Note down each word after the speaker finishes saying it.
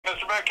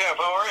Mr. Metcalf.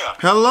 How are you?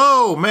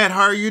 Hello, Matt.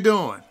 How are you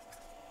doing?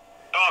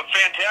 Oh,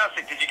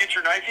 fantastic. Did you get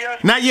your knife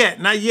yet? Not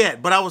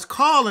yet. But I was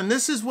calling.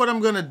 This is what I'm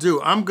going to do.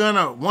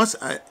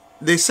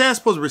 They say I'm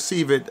supposed to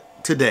receive it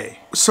today.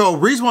 So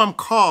reason why I'm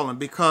calling,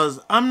 because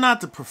I'm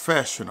not the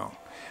professional.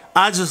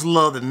 I just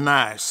love the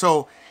knife.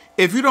 So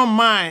if you don't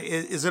mind,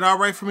 is it all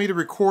right for me to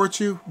record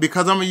you?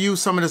 Because I'm going to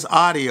use some of this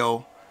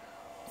audio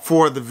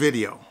for the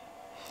video.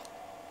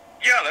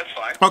 Yeah, that's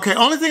fine. Okay,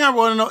 only thing I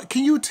want to know,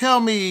 can you tell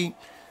me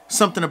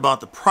something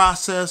about the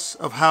process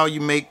of how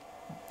you make,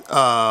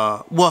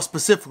 well,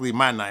 specifically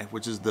my knife,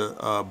 which is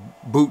the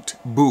BOOT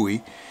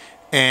BOWIE,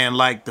 and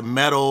like the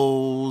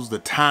metals, the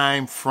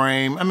time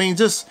frame. I mean,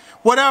 just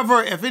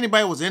whatever. If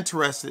anybody was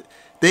interested,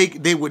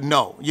 they would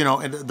know, you know,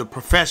 and the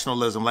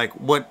professionalism, like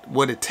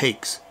what it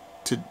takes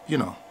to, you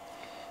know,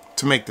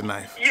 to make the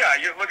knife. Yeah,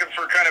 you're looking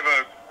for kind of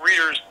a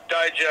Reader's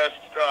Digest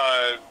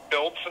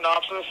build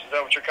synopsis. Is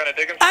that what you're kind of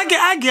digging for?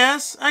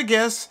 I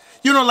guess.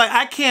 You know, like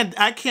I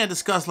can't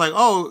discuss like,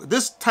 oh,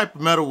 this type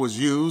of metal was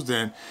used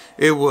and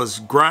it was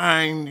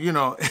grind, you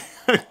know,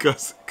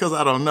 because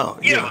I don't know.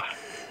 Yeah. You know.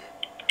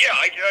 Yeah,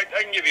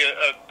 I can give you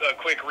a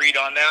quick read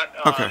on that.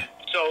 Okay.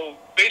 So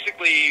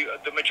basically,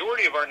 the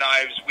majority of our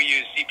knives, we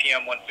use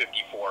CPM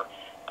 154.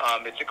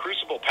 It's a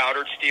crucible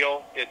powdered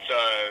steel. It's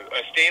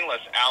a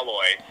stainless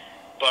alloy,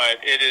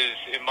 but it is,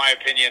 in my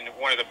opinion,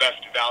 one of the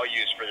best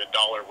values for the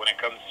dollar when it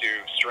comes to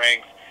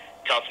strength,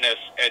 toughness,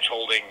 edge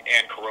holding,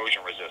 and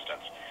corrosion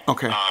resistance.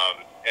 Okay.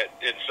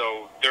 And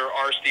so there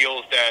are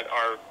steels that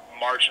are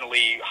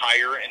marginally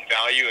higher in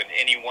value in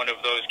any one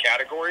of those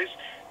categories,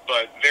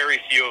 but very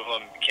few of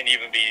them can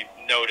even be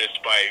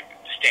noticed by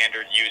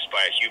standard use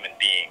by a human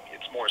being.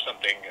 It's more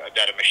something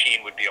that a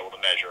machine would be able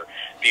to measure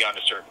beyond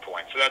a certain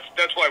point. So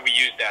that's why we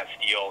use that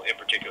steel in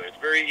particular. It's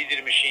very easy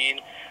to machine,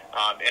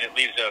 and it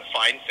leaves a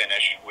fine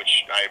finish,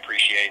 which I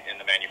appreciate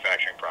in the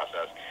manufacturing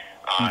process.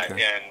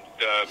 Okay. And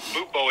the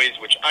boot bowies,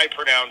 which I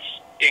pronounce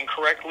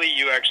incorrectly,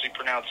 you actually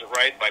pronounce it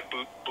right by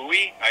boot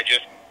bowie. I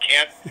just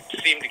can't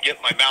seem to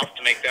get my mouth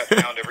to make that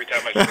sound every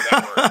time I say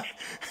that word.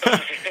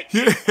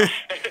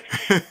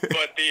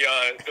 But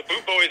the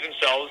boot bowies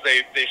themselves,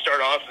 they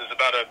start off as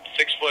about a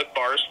 6-foot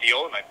bar of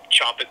steel, and I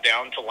chop it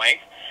down to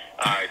length.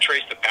 I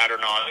trace the pattern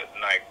on it,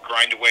 and I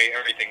grind away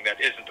everything that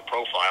isn't the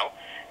profile.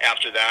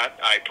 After that,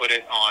 I put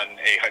it on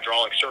a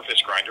hydraulic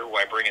surface grinder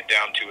where I bring it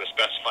down to a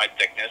specified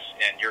thickness.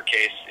 In your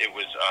case, it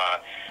was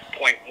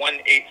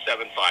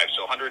 0.1875,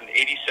 so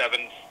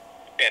 187.5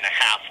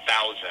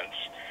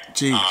 thousandths.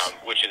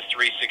 Which is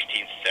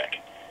 3/16 thick.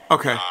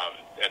 Okay.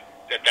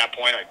 At that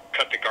point, I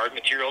cut the guard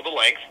material to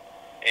length,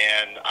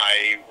 and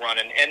I run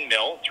an end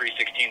mill,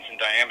 3/16 in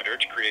diameter,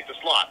 to create the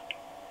slot.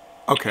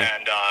 Okay.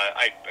 And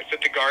I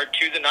fit the guard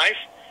to the knife,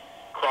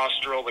 cross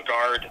drill the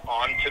guard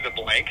onto the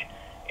blank,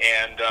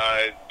 and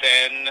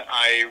then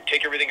I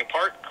take everything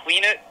apart,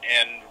 clean it,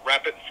 and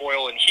wrap it in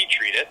foil and heat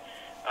treat it.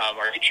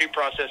 Our heat treat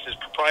process is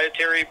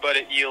proprietary, but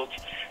it yields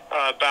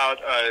about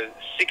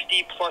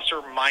 60 plus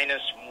or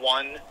minus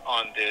 1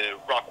 on the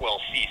Rockwell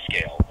C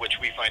scale, which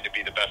we find to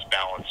be the best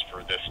balance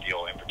for this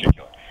steel in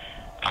particular.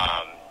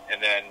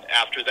 And then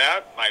after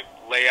that, I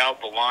lay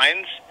out the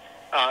lines.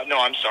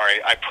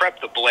 I prep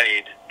the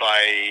blade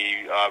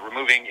by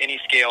removing any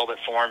scale that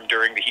formed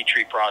during the heat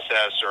treat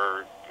process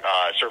or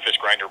surface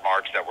grinder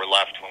marks that were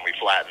left when we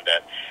flattened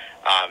it.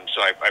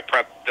 So I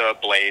prep the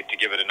blade to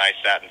give it a nice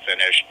satin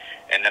finish,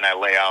 and then I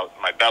lay out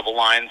my bevel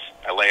lines.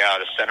 I lay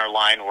out a center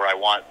line where I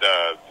want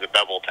the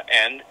bevel to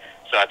end.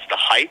 So that's the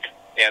height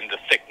and the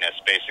thickness,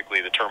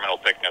 basically the terminal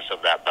thickness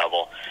of that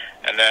bevel.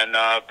 And then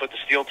put the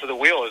steel to the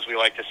wheel, as we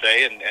like to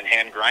say, and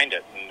hand grind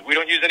it. And we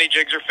don't use any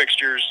jigs or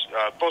fixtures,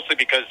 mostly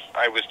because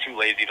I was too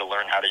lazy to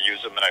learn how to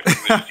use them, and I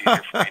figured it was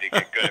easier for me to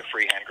get good at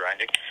freehand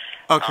grinding.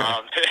 Okay.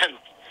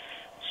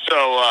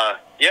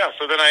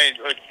 So then I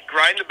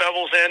grind the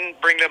bevels in,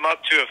 bring them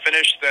up to a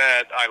finish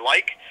that I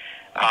like,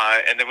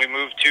 and then we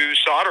move to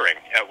soldering,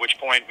 at which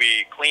point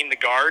we clean the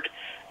guard.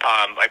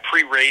 I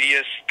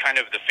pre-radius kind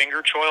of the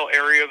finger choil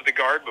area of the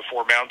guard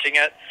before mounting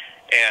it,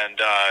 and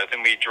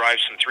then we drive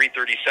some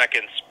 3/32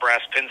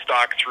 brass pin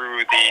stock through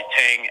the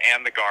tang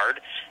and the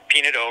guard,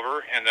 peen it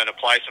over, and then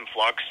apply some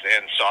flux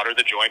and solder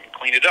the joint and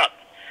clean it up.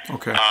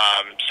 Okay.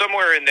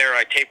 Somewhere in there,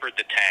 I tapered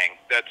the tang.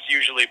 That's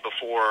usually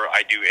before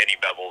I do any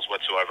bevels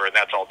whatsoever, and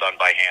that's all done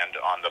by hand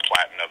on the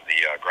platen of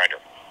the grinder.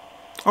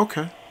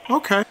 Okay.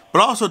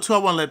 But also, too, I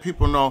want to let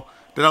people know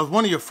that I was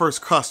one of your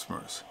first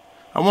customers.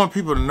 I want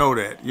people to know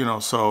that, you know,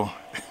 so,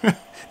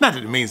 not that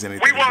it means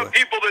anything. We want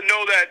people to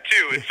know that,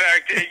 too. In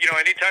fact, you know,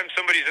 anytime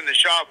somebody's in the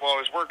shop while I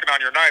was working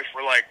on your knife,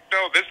 we're like,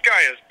 no, this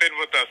guy has been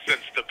with us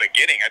since the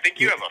beginning. I think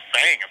you have a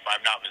fang, if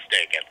I'm not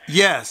mistaken.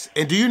 Yes,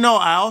 and do you know,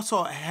 I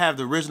also have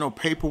the original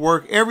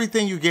paperwork,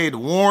 everything you gave, the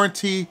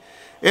warranty,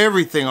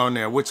 everything on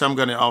there, which I'm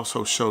going to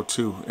also show,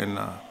 too, in,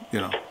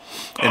 you know.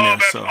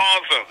 That's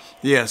awesome.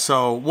 Yeah,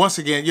 so once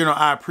again, you know,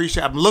 I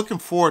appreciate, I'm looking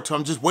forward to,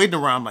 I'm just waiting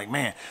around like,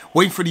 man,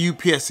 waiting for the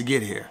UPS to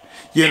get here.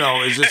 You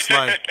know, it's just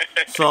like,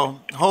 so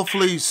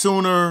hopefully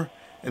sooner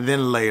and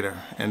then later,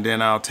 and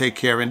then I'll take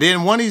care of it. And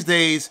then one of these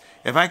days,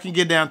 if I can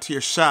get down to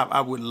your shop,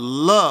 I would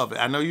love it.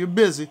 I know you're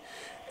busy.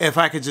 If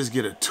I could just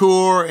get a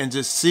tour and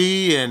just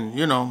see, and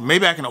you know,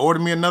 maybe I can order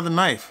me another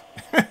knife.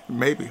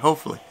 Maybe,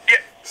 hopefully. Yeah.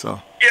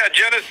 So. Yeah,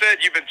 Jenna said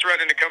you've been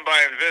threatening to come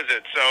by and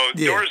visit,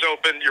 so doors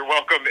open. You're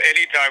welcome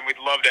anytime. We'd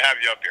love to have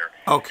you up here.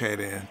 Okay,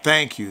 then.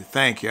 Thank you.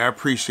 Thank you. I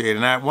appreciate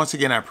it. And once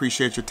again, I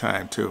appreciate your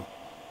time, too.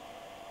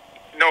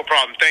 No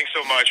problem. Thanks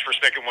so much for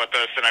sticking with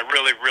us, and I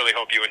really, really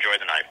hope you enjoy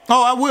the night.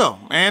 Oh, I will.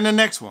 And the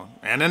next one.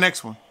 And the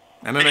next one.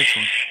 And the next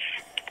one.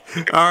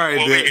 All right,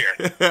 we'll Dad.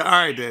 be here. All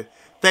right, Dad.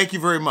 Thank you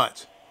very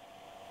much.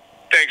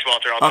 Thanks,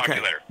 Walter. I'll talk to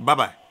you later.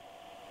 Bye-bye.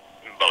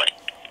 Bye-bye.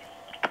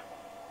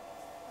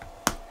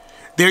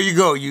 There you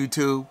go,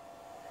 YouTube.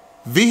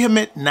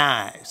 Vehement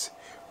Knives.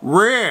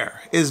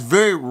 Rare. It's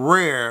very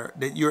rare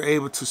that you're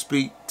able to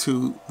speak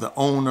to the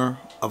owner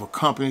of a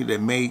company that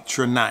made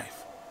your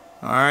knife.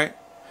 All right?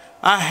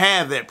 I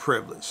have that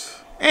privilege,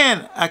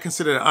 and I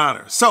consider it an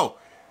honor. So,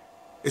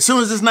 as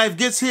soon as this knife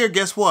gets here,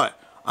 guess what?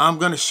 I'm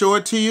going to show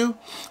it to you.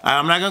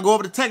 I'm not going to go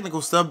over the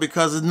technical stuff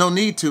because there's no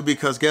need to,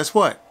 because guess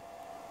what?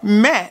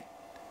 Matt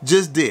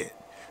just did.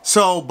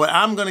 So, but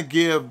I'm going to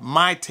give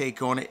my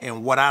take on it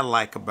and what I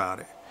like about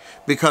it.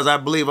 Because I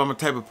believe I'm a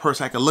type of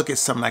person, I can look at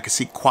something, I can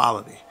see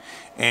quality.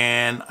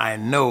 And I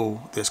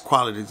know there's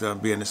quality going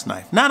to be in this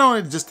knife. Not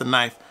only just the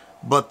knife,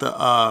 but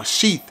the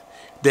sheath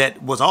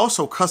that was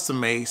also custom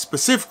made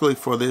specifically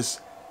for this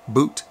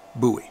boot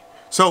bowie.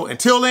 So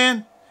until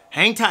then,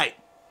 hang tight.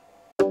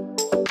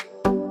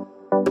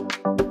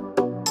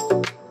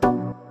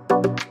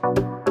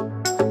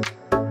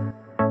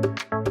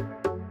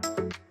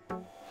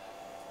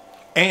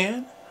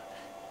 And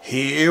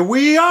here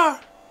we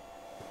are.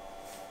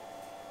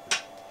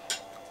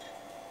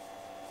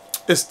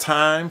 It's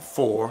time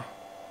for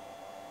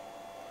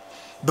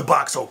the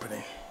box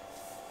opening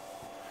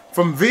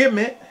from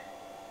Vehement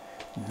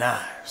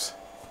Knives.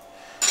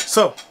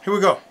 So here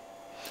we go.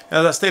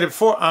 As I stated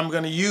before, I'm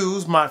going to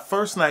use my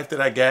first knife that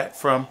I got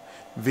from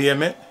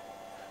Vehement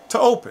to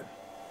open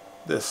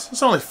this.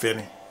 It's only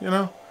fitting, you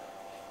know.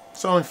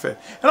 It's only fitting.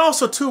 And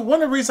also too,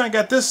 one of the reasons I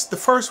got this, the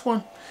first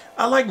one,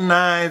 I like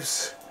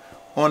knives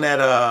on that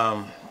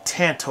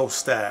Tanto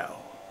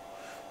style.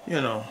 You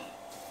know,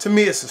 to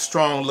me it's a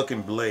strong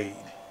looking blade.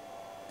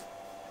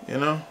 You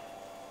know.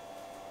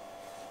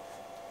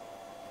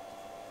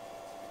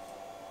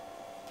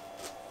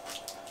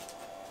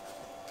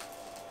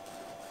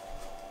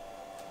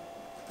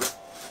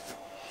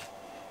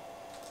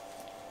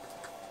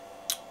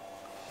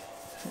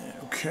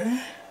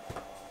 Okay.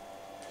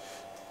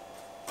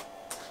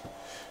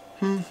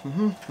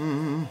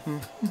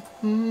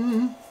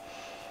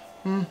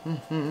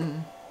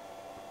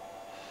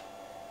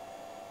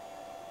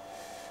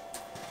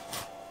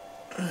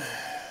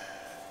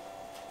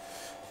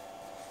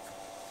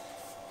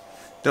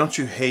 Don't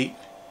you hate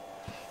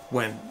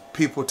when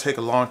people take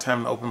a long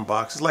time to open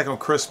boxes? Like on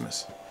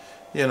Christmas,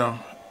 you know,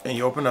 and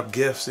you open up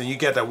gifts and you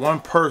get that one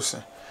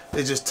person,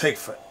 they just take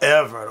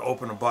forever to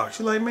open a box.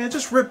 You're like, man,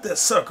 just rip that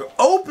sucker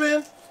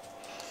open.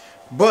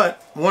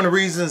 But one of the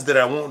reasons that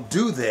I won't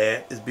do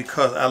that is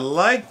because I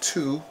like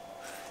to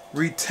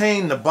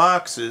retain the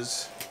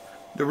boxes,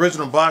 the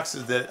original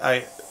boxes that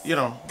I, you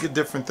know, get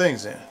different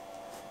things in.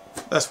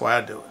 That's why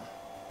I do it.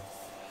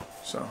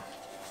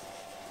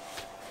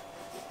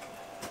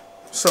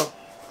 So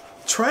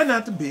try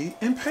not to be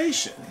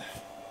impatient.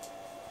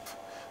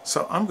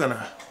 So I'm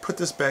gonna put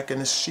this back in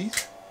this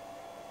sheath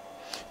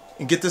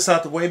and get this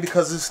out the way,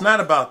 because it's not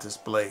about this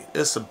blade.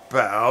 It's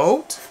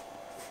about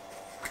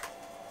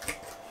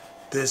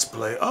this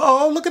blade.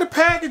 Oh, look at the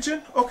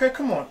packaging. Okay,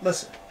 come on,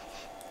 listen.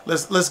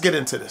 Let's get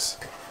into this.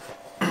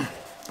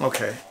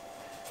 Okay.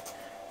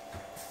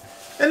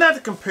 And not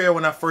to compare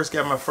when I first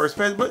got my first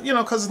package, but you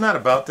know, because it's not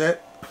about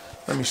that.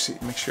 Let me see,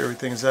 make sure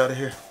everything's out of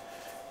here.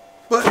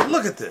 But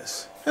look at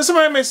this. And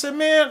somebody may say,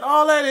 man,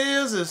 all that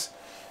is,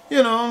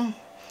 you know,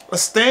 a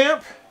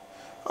stamp.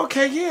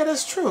 Okay, yeah,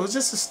 that's true. It's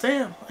just a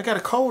stamp. I got a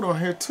code on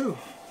here too.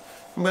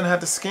 I'm going to have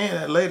to scan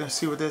that later and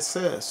see what that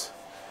says.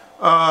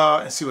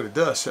 And see what it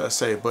does, shall I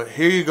say. But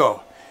here you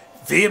go.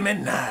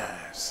 Vehement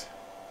Knives.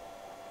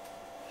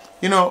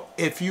 You know,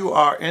 if you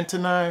are into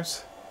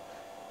knives,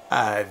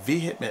 I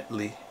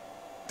vehemently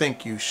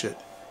think you should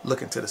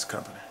look into this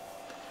company.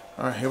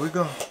 All right, here we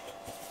go.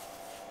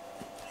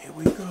 Here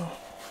we go.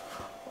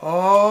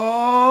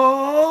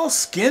 Oh,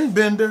 skin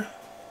bender.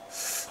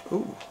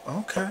 Ooh,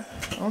 okay,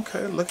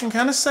 okay, looking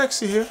kind of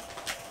sexy here.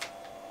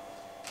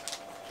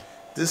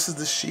 This is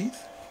the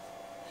sheath.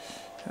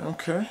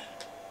 Okay.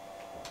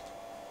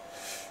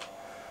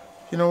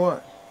 You know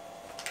what?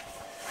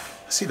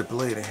 I see the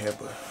blade in here,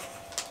 but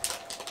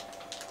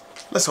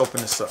let's open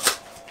this up.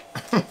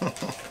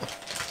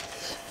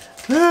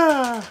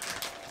 Ah.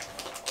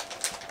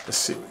 Let's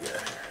see what we got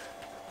here.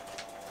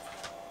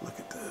 Look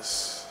at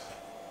this.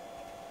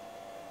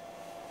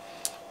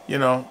 You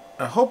know,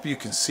 I hope you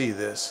can see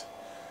this.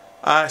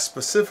 I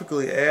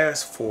specifically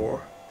asked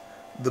for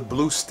the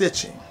blue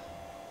stitching.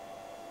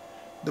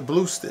 The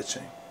blue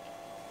stitching.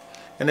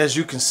 And as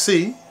you can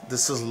see,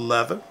 this is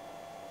leather.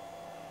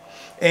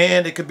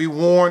 And it could be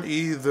worn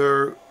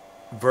either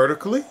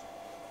vertically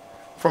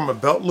from a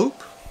belt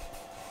loop.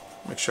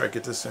 Make sure I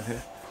get this in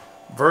here.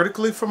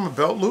 Vertically from a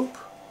belt loop,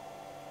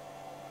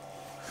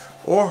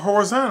 or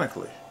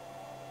horizontally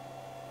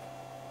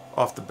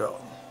off the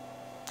belt.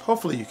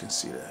 Hopefully you can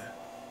see that.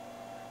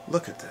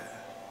 Look at that.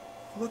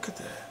 Look at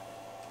that.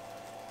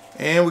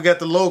 And we got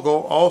the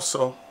logo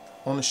also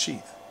on the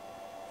sheath.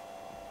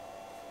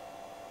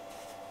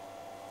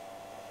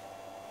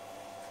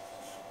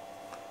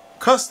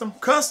 Custom,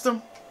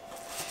 custom.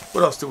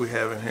 What else do we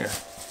have in here?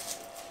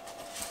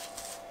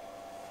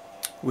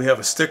 We have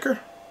a sticker.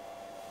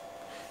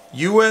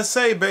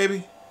 USA,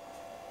 baby.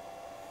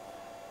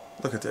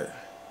 Look at that.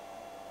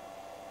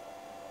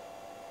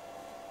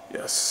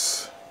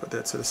 Yes. Put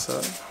that to the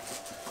side.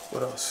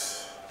 What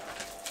else?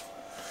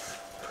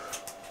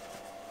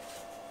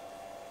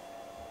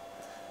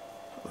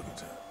 Look at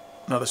that.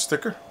 Another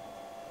sticker.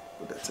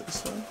 Put that to the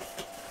side.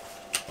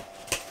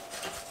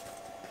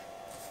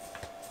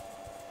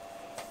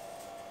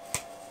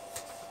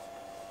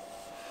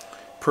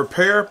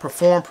 Prepare,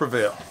 perform,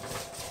 prevail.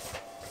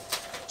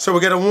 So we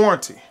get a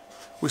warranty.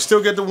 We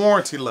still get the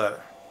warranty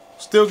letter.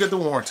 Still get the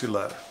warranty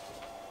letter.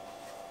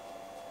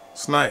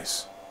 It's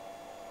nice.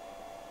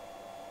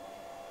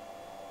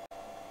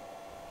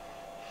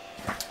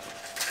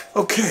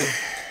 Okay.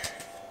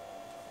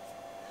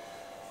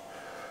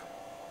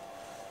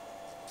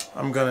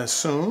 I'm going to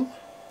assume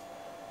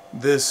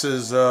this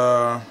is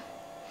on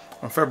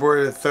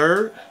February the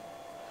 3rd.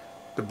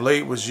 The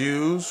blade was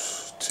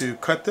used to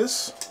cut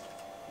this.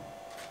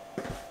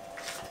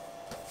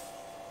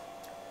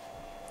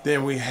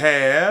 Then we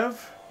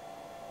have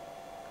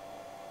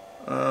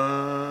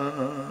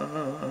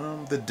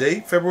the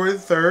date, February the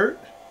 3rd,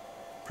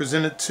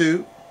 presented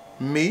to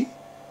me. You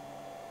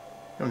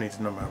don't need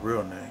to know my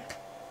real name.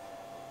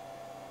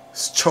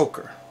 It's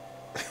Choker.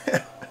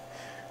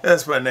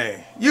 That's my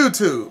name.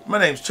 YouTube. My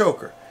name's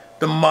Choker.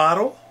 The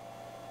model,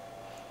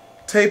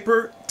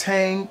 Taper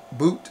Tang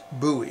Boot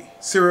Bowie.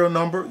 Serial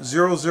number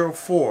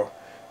 004.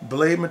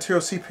 Blade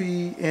material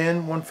CPN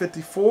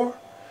 154.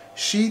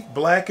 Sheath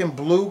black and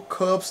blue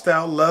cub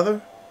style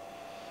leather.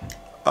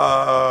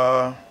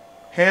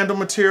 Handle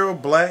material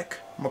black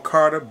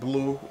micarta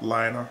blue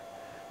liner.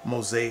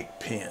 Mosaic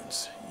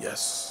pins.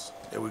 Yes.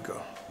 There we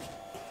go.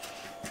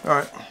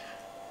 Alright.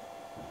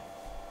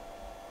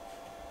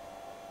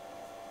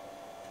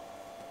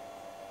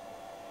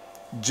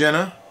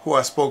 Jenna, who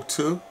I spoke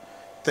to,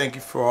 thank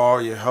you for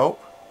all your help.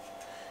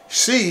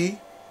 She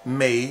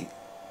made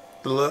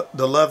the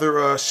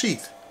leather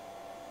sheath.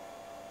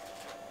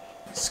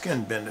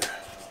 Skin Bender.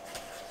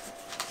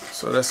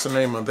 So that's the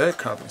name of that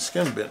company,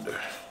 Skin Bender.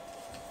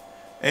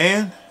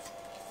 And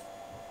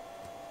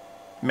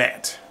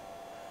Matt.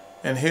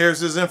 And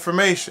here's his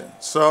information.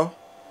 So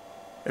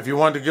if you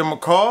want to give him a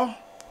call,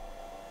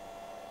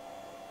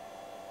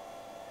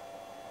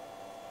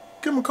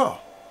 give him a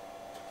call.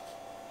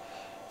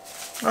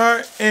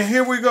 Alright, and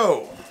here we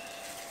go.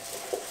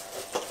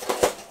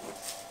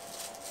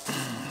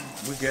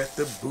 We got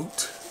the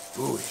Boot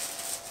Bowie.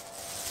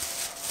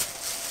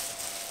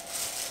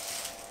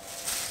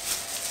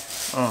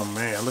 Oh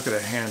man, look at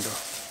that handle.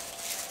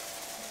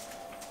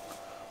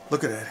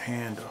 Look at that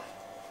handle.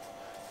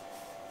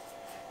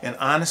 And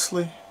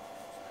honestly,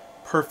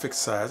 perfect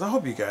size. I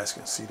hope you guys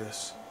can see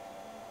this.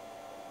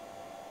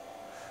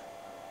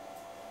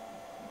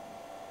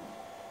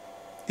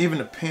 Even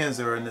the pins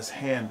that are in this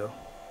handle.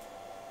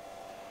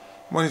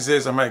 One of these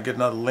days I might get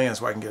another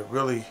lens where I can get a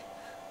really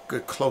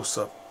good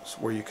close-up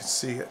where you can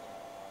see it.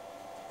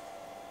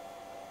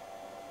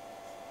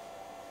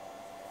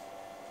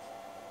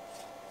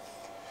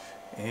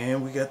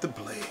 And we got the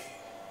blade.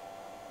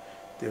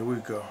 There we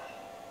go.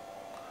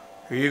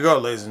 Here you go,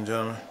 ladies and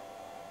gentlemen.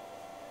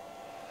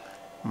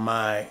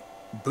 My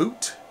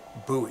Boot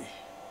Bowie.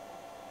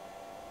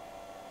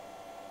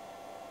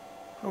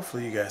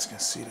 Hopefully you guys can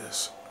see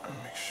this. Let me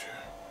make sure.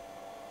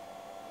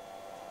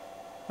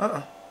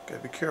 Gotta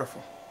be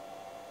careful.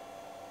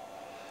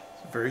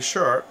 It's very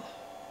sharp.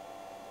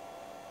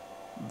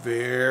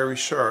 Very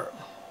sharp.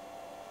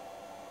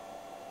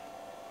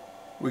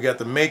 We got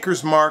the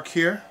maker's mark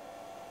here.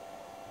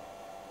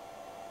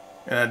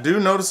 And I do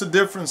notice a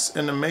difference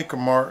in the maker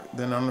mark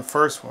than on the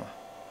first one.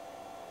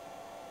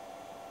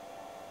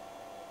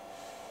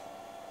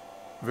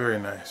 Very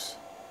nice.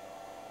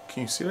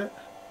 Can you see that?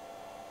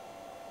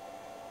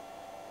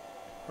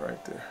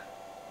 Right there.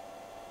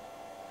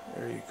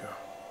 There you go.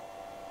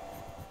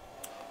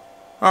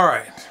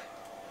 Alright.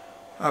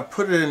 I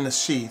put it in the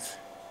sheath.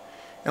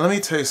 And let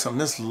me tell you something.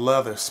 This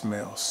leather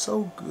smells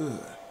so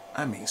good.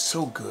 I mean,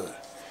 so good.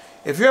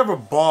 If you ever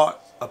bought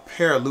a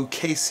pair of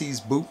Lucchese's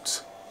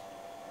boots,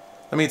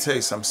 let me tell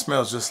you something. It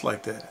smells just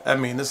like that. I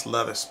mean, this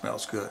leather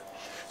smells good.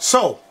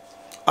 So,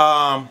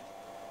 the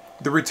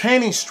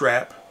retaining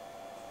strap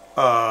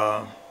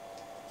to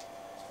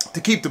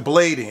keep the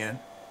blade in,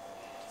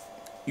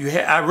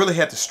 I really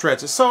had to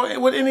stretch it. So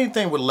with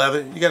anything with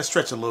leather, you got to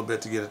stretch it a little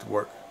bit to get it to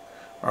work.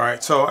 All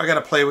right, so I got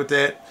to play with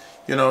that.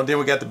 You know, then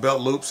we got the belt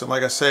loops, and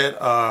like I said,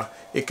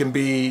 it can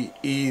be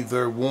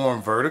either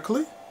worn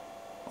vertically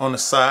on the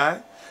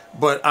side,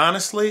 but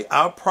honestly,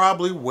 I'll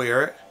probably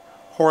wear it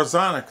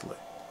horizontally.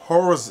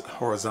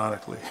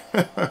 Horizontally.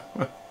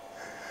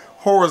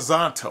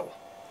 Horizontal.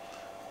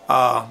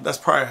 That's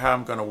probably how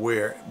I'm going to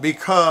wear it,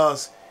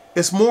 because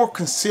it's more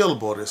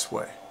concealable this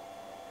way.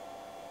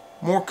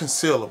 More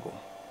concealable.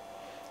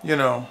 You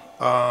know,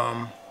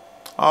 I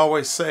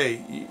always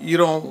say you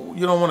don't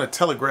want to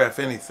telegraph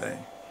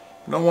anything.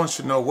 No one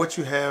should know what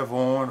you have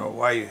on or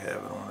why you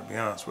have it on, to be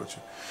honest with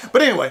you.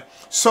 But anyway,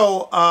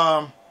 so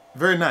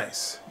very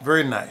nice,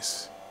 very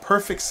nice.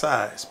 Perfect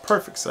size,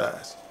 perfect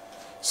size.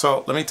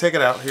 So let me take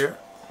it out here.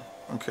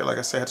 Okay, like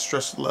I said, I had to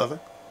stretch the leather.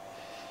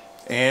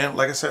 And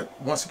like I said,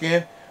 once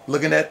again,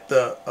 looking at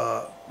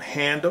the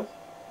handle.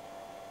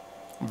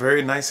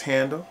 Very nice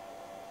handle.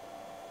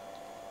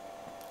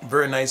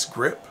 Very nice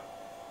grip.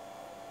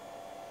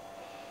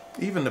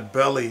 Even the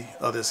belly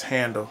of this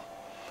handle.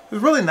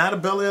 It's really not a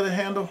belly of the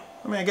handle.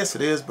 I mean, I guess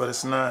it is, but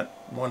it's not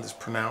one that's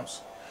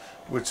pronounced,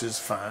 which is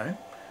fine.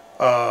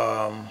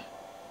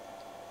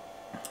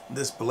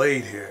 This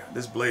blade here,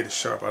 this blade is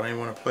sharp. I don't even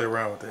want to play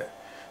around with that.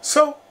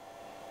 So,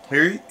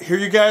 here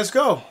you guys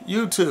go.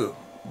 YouTube.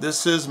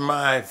 This is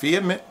my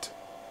Vehement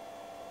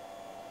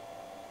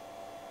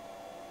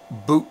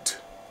Boot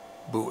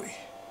Bowie.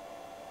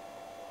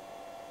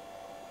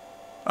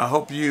 I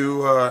hope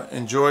you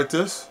enjoyed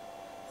this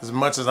as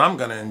much as I'm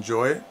going to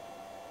enjoy it.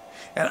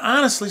 And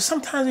honestly,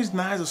 sometimes these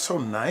knives are so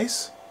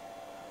nice.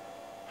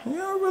 You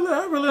know,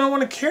 I really don't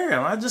want to carry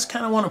them. I just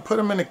kind of want to put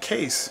them in a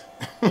case.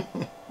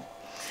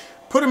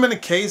 Put them in a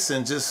case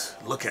and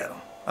just look at them.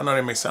 I know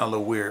they may sound a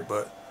little weird,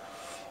 but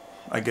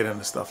I get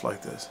into stuff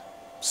like this.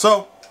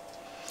 So,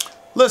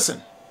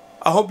 listen,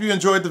 I hope you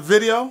enjoyed the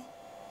video.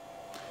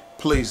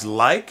 Please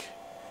like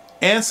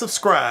and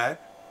subscribe.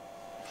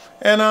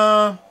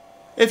 And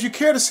if you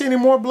care to see any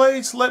more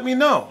blades, let me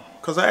know,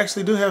 because I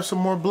actually do have some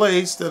more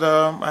blades that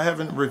I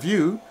haven't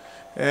reviewed.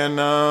 And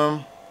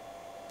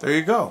there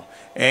you go.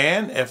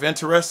 And if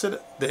interested,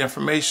 the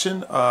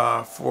information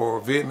for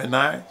Vehement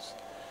Knives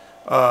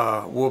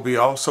will be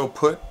also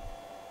put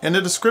in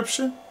the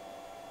description.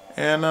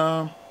 And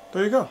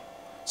there you go.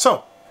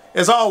 So,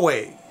 as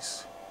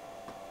always,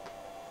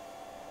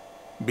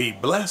 be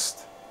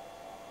blessed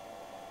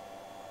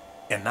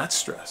and not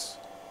stressed.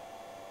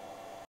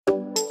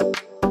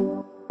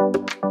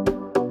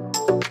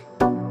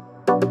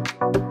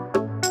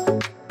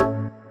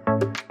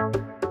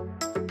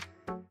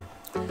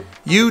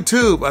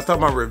 YouTube, I thought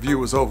my review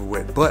was over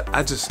with, but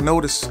I just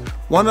noticed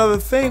one other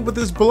thing with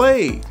this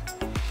blade.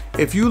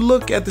 If you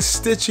look at the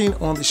stitching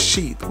on the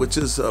sheath, which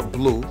is a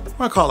blue,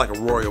 I call it like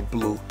a royal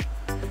blue,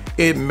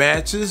 it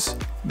matches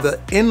the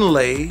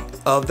inlay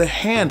of the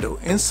handle.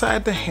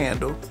 Inside the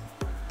handle,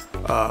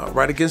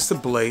 right against the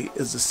blade,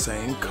 is the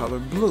same color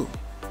blue.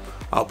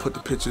 I'll put the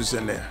pictures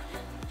in there.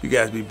 You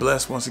guys be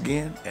blessed once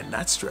again and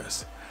not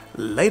stressed.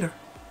 Later.